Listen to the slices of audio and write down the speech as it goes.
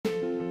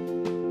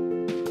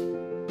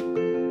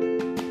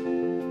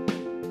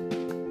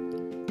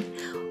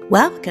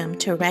Welcome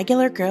to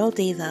Regular Girl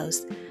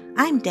Devos.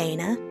 I'm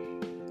Dana.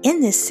 In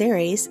this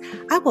series,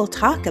 I will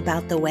talk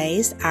about the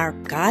ways our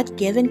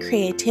God-given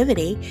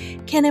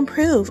creativity can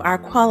improve our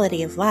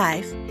quality of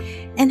life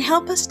and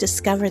help us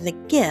discover the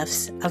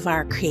gifts of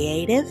our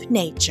creative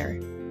nature.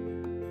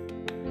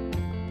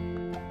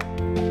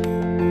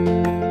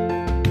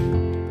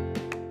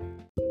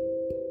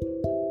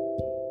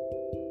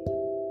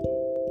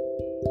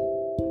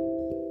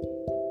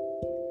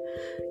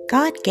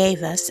 God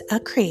gave us a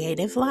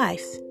creative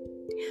life.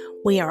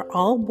 We are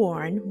all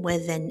born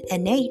with an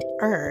innate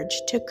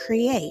urge to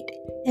create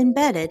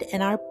embedded in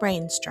our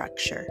brain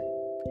structure.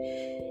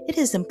 It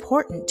is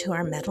important to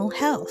our mental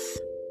health.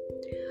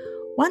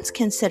 Once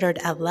considered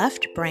a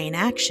left brain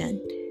action,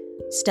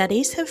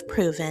 studies have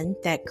proven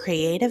that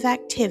creative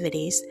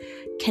activities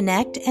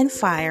connect and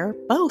fire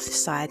both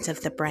sides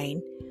of the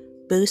brain,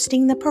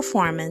 boosting the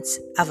performance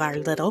of our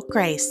little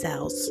gray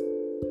cells.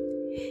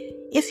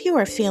 If you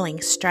are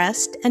feeling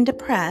stressed and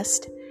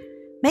depressed,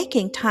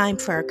 making time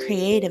for a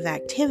creative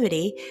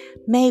activity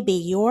may be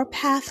your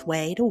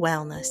pathway to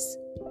wellness.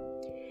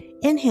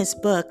 In his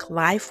book,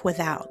 Life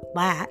Without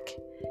Lack,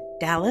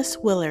 Dallas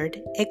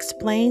Willard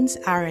explains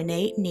our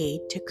innate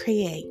need to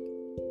create.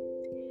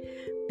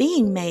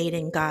 Being made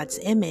in God's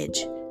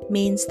image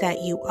means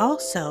that you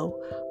also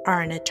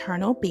are an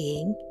eternal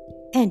being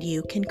and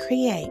you can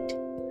create.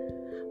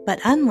 But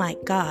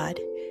unlike God,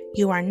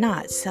 you are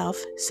not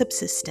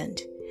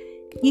self-subsistent.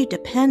 You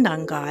depend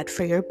on God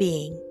for your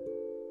being.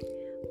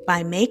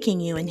 By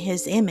making you in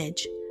His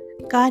image,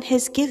 God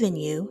has given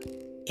you,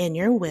 in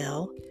your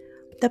will,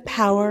 the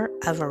power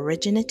of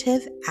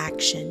originative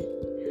action,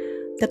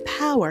 the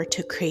power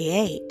to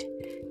create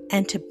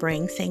and to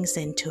bring things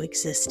into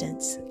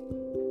existence.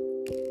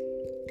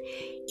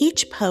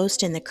 Each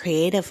post in the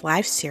Creative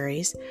Life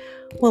series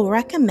will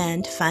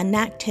recommend fun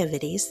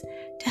activities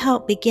to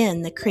help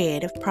begin the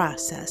creative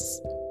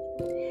process.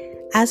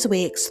 As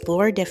we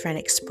explore different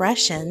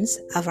expressions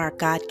of our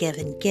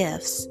God-given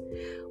gifts,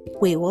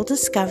 we will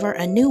discover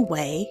a new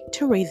way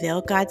to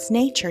reveal God's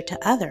nature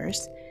to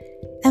others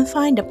and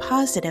find a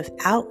positive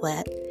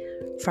outlet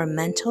for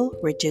mental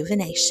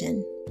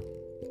rejuvenation.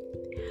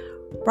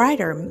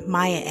 Writer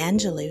Maya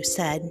Angelou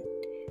said,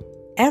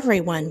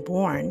 "Everyone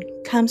born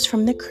comes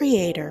from the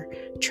Creator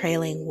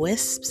trailing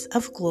wisps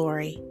of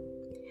glory.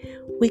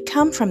 We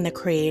come from the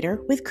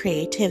Creator with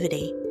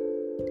creativity.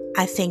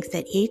 I think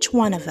that each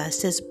one of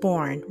us is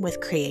born with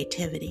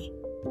creativity."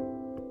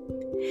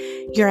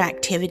 Your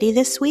activity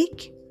this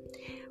week?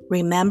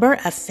 Remember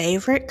a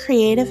favorite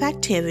creative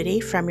activity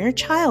from your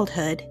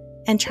childhood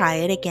and try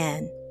it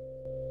again.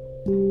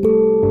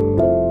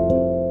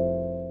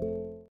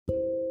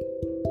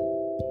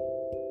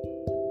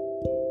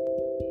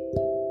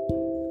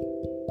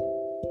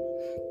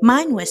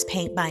 Mine was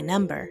paint by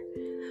number.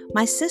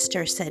 My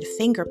sister said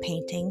finger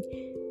painting,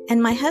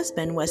 and my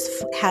husband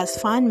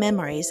has fond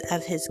memories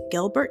of his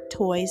Gilbert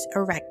Toys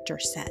Erector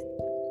set.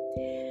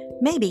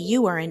 Maybe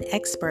you are an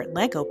expert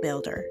Lego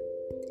builder.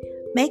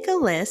 Make a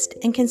list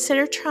and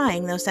consider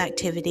trying those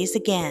activities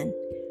again.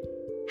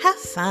 Have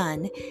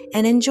fun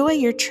and enjoy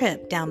your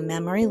trip down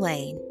memory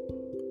lane.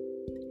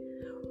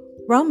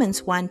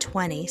 Romans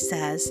 1:20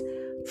 says,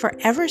 "For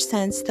ever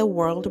since the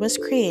world was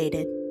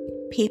created,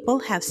 people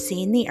have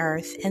seen the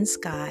earth and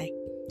sky.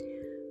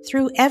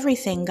 Through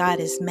everything God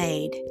has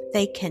made,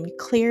 they can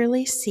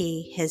clearly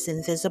see His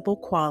invisible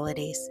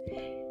qualities,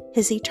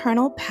 His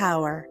eternal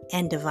power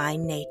and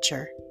divine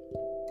nature.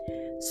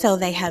 So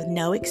they have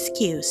no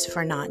excuse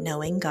for not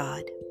knowing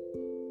God."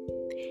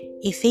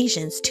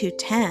 Ephesians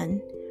 2:10,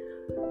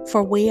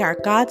 "For we are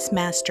God's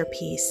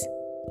masterpiece.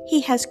 He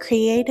has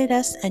created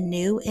us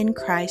anew in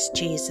Christ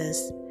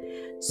Jesus,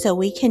 so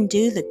we can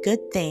do the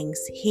good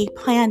things He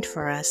planned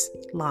for us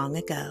long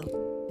ago."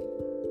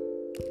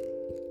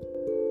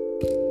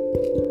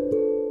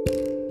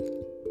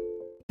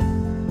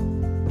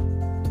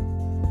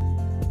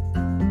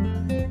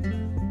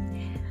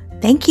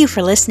 Thank you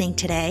for listening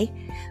today.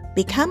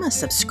 Become a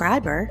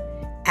subscriber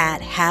at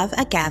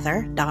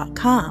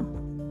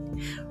haveagather.com.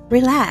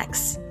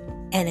 Relax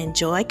and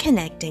enjoy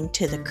connecting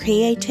to the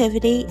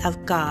creativity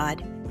of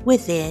God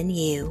within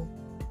you.